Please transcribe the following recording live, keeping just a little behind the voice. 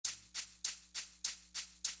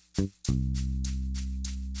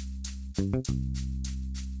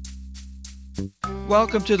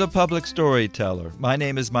Welcome to The Public Storyteller. My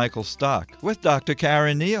name is Michael Stock with Dr.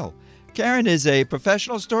 Karen Neal. Karen is a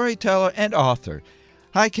professional storyteller and author.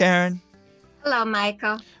 Hi, Karen. Hello,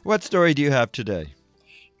 Michael. What story do you have today?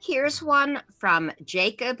 Here's one from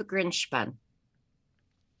Jacob Grinshpun.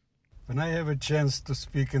 When I have a chance to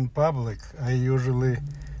speak in public, I usually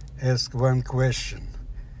ask one question.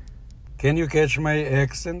 Can you catch my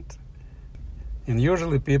accent? And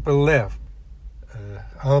usually people laugh.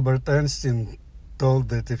 Albert Einstein told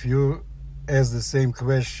that if you ask the same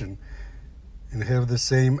question and have the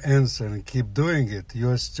same answer and keep doing it,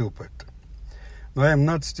 you are stupid. No, I am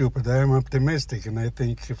not stupid. I am optimistic, and I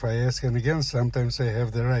think if I ask him again, sometimes I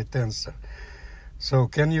have the right answer. So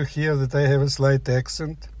can you hear that I have a slight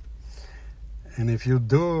accent? And if you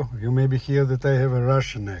do, you maybe hear that I have a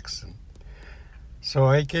Russian accent. So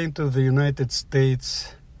I came to the United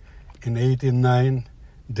States in 1989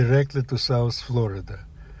 directly to South Florida.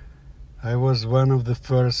 I was one of the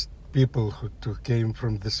first people who came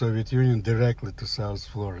from the Soviet Union directly to South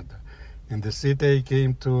Florida. And the city I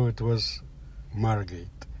came to, it was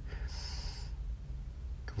Margate.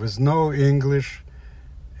 With no English,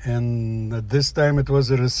 and at this time it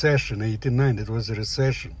was a recession, 89, it was a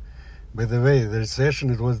recession. By the way, the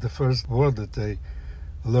recession, it was the first word that I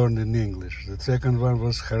learned in English. The second one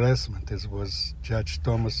was harassment. It was Judge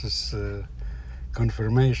Thomas's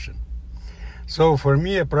confirmation. So for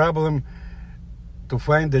me, a problem to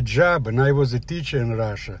find a job, and I was a teacher in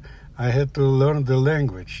Russia, I had to learn the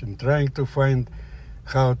language. And trying to find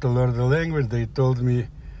how to learn the language, they told me,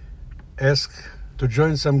 ask to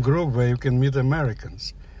join some group where you can meet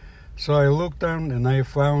Americans. So I looked on and I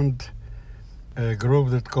found a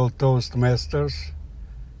group that's called Toastmasters.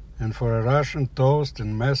 And for a Russian, toast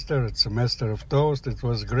and master, it's a master of toast. It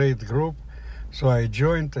was a great group. So I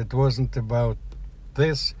joined. It wasn't about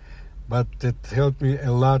this, but it helped me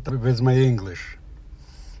a lot with my English.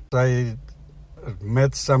 I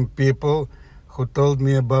met some people who told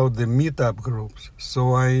me about the meetup groups.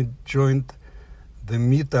 So I joined the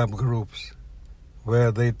meetup groups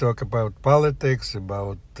where they talk about politics,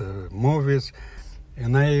 about movies.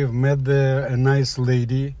 And I met a nice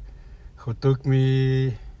lady who took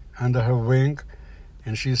me under her wing,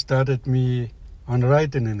 and she started me on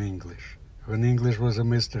writing in English, when English was a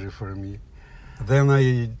mystery for me.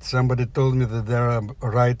 Then somebody told me that there are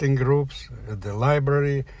writing groups at the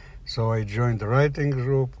library, so I joined the writing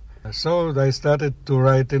group. So I started to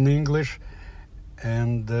write in English,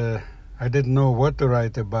 and I didn't know what to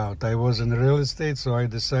write about. I was in real estate, so I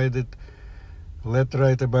decided, let's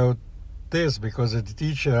write about this, because as a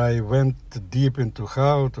teacher I went deep into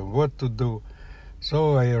what to do.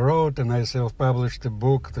 So I wrote and I self-published a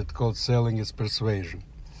book that's called Selling is Persuasion.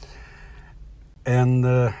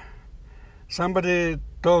 And somebody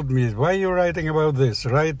told me, why are you writing about this?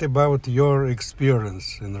 Write about your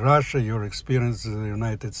experience in Russia, your experience in the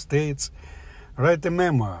United States. Write a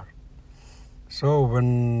memoir. So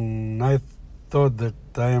when I thought that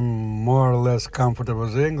I am more or less comfortable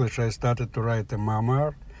with English, I started to write a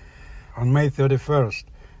memoir. On May 31st,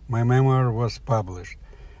 my memoir was published.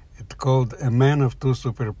 It's called A Man of Two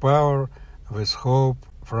Superpowers with Hope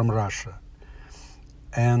from Russia.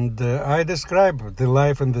 And I describe the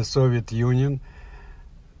life in the Soviet Union,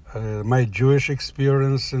 my Jewish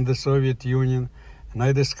experience in the Soviet Union, and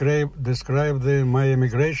I describe my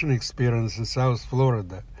immigration experience in South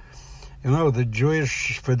Florida. You know, the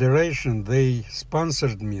Jewish Federation, they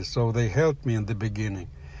sponsored me, so they helped me in the beginning.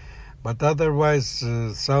 But otherwise,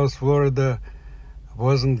 South Florida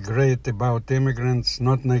wasn't great about immigrants,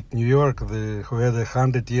 not like New York, who had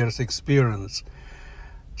 100 years experience.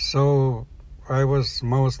 So I was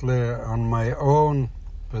mostly on my own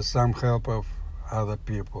with some help of other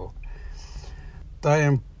people. I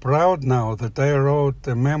am proud now that I wrote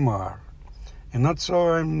a memoir. And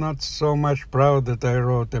I'm not so much proud that I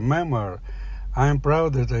wrote a memoir. I'm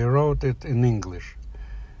proud that I wrote it in English.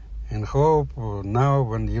 And hope now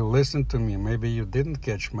when you listen to me, maybe you didn't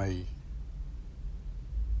catch my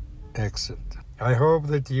accent. I hope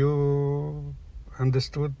that you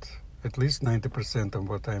understood at least 90% of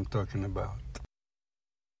what I'm talking about.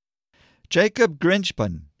 Jacob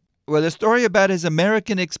Grinshpun with a story about his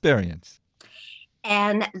American experience.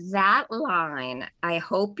 And that line, I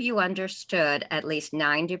hope you understood at least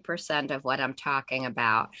 90% of what I'm talking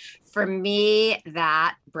about. For me,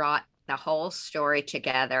 that brought the whole story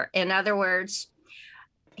together. In other words,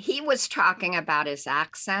 he was talking about his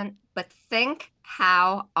accent, but think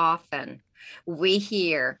how often we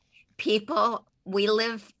hear people we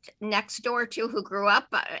lived next door to, who grew up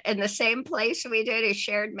in the same place we did, who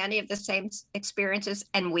shared many of the same experiences,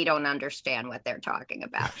 and we don't understand what they're talking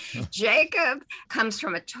about. Jacob comes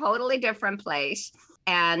from a totally different place,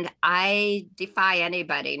 and I defy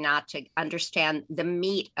anybody not to understand the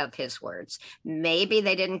meat of his words. Maybe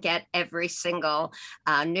they didn't get every single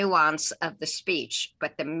nuance of the speech,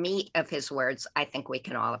 but the meat of his words, I think we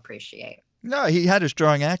can all appreciate. No, he had a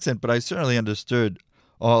strong accent, but I certainly understood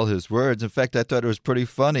all his words. In fact, I thought it was pretty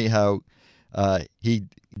funny how he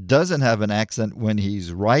doesn't have an accent when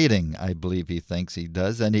he's writing. I believe he thinks he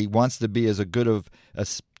does, and he wants to be as good of a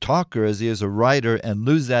talker as he is a writer and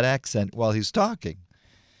lose that accent while he's talking.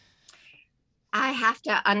 I have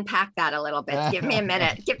to unpack that a little bit. Give me a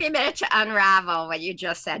minute. Give me a minute to unravel what you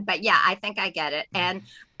just said. But yeah, I think I get it. And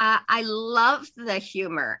I love the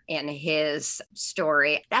humor in his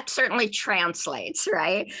story. That certainly translates,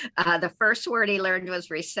 right? The first word he learned was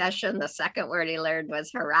recession. The second word he learned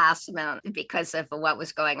was harassment because of what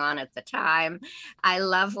was going on at the time. I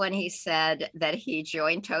love when he said that he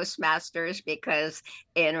joined Toastmasters because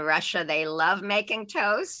in Russia, they love making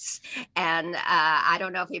toasts. And I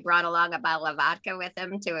don't know if he brought along a bottle of vodka with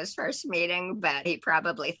him to his first meeting, but he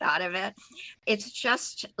probably thought of it. It's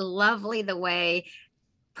just lovely the way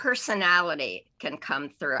personality can come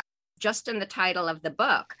through. Just in the title of the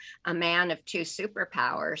book, A Man of Two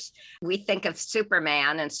Superpowers, we think of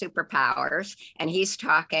Superman and superpowers, and he's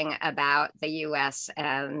talking about the US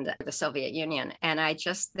and the Soviet Union. And I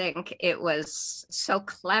just think it was so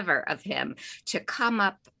clever of him to come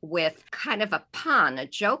up with kind of a pun, a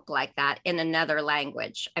joke like that in another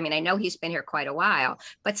language. I mean, I know he's been here quite a while,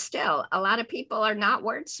 but still, a lot of people are not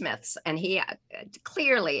wordsmiths, and he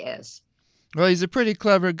clearly is. Well, he's a pretty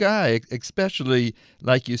clever guy, especially,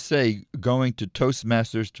 like you say, going to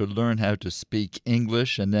Toastmasters to learn how to speak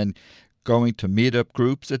English and then going to meetup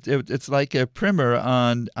groups. It's like a primer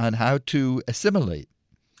on how to assimilate.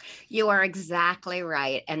 You are exactly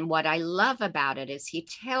right. And what I love about it is he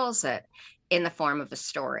tells it in the form of a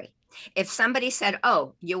story. If somebody said,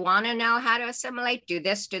 oh, you want to know how to assimilate? Do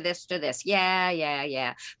this, do this, do this.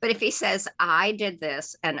 Yeah. But if he says, I did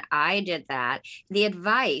this and I did that, the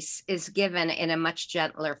advice is given in a much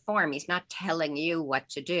gentler form. He's not telling you what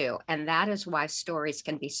to do. And that is why stories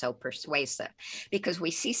can be so persuasive, because we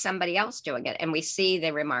see somebody else doing it and we see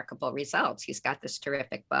the remarkable results. He's got this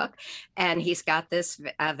terrific book and he's got this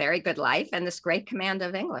very good life and this great command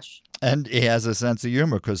of English. And he has a sense of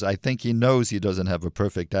humor because I think he knows he doesn't have a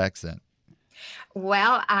perfect accent.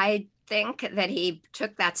 Well, I think that he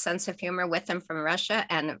took that sense of humor with him from Russia.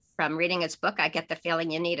 And from reading his book, I get the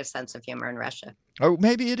feeling you need a sense of humor in Russia. Or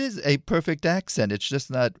maybe it is a perfect accent. It's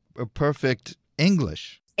just not a perfect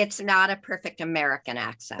English. It's not a perfect American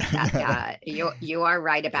accent. You are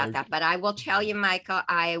right about that. But I will tell you, Michael,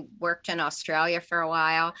 I worked in Australia for a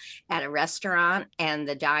while at a restaurant, and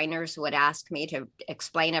the diners would ask me to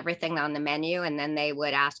explain everything on the menu, and then they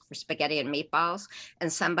would ask for spaghetti and meatballs.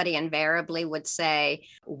 And somebody invariably would say,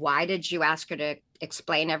 why did you ask her to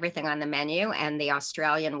explain everything on the menu? And the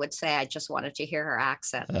Australian would say, I just wanted to hear her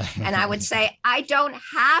accent. And I would say, I don't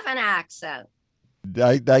have an accent.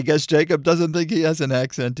 I guess Jacob doesn't think he has an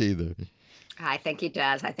accent either. I think he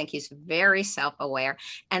does. I think he's very self-aware,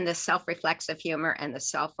 and the self-reflexive humor and the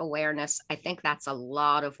self-awareness, I think that's a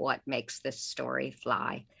lot of what makes this story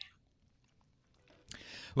fly.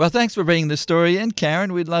 Well, thanks for bringing this story in,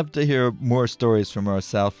 Karen. We'd love to hear more stories from our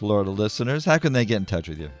South Florida listeners. How can they get in touch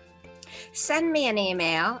with you? Send me an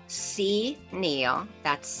email, cneil,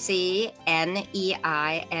 that's CNEILE,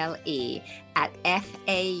 at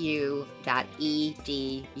fau.edu.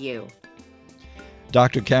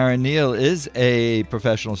 Dr. Karen Neal is a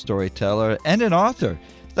professional storyteller and an author.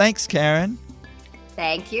 Thanks, Karen.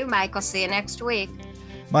 Thank you, Michael. See you next week.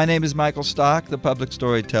 My name is Michael Stock. The Public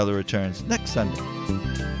Storyteller returns next Sunday.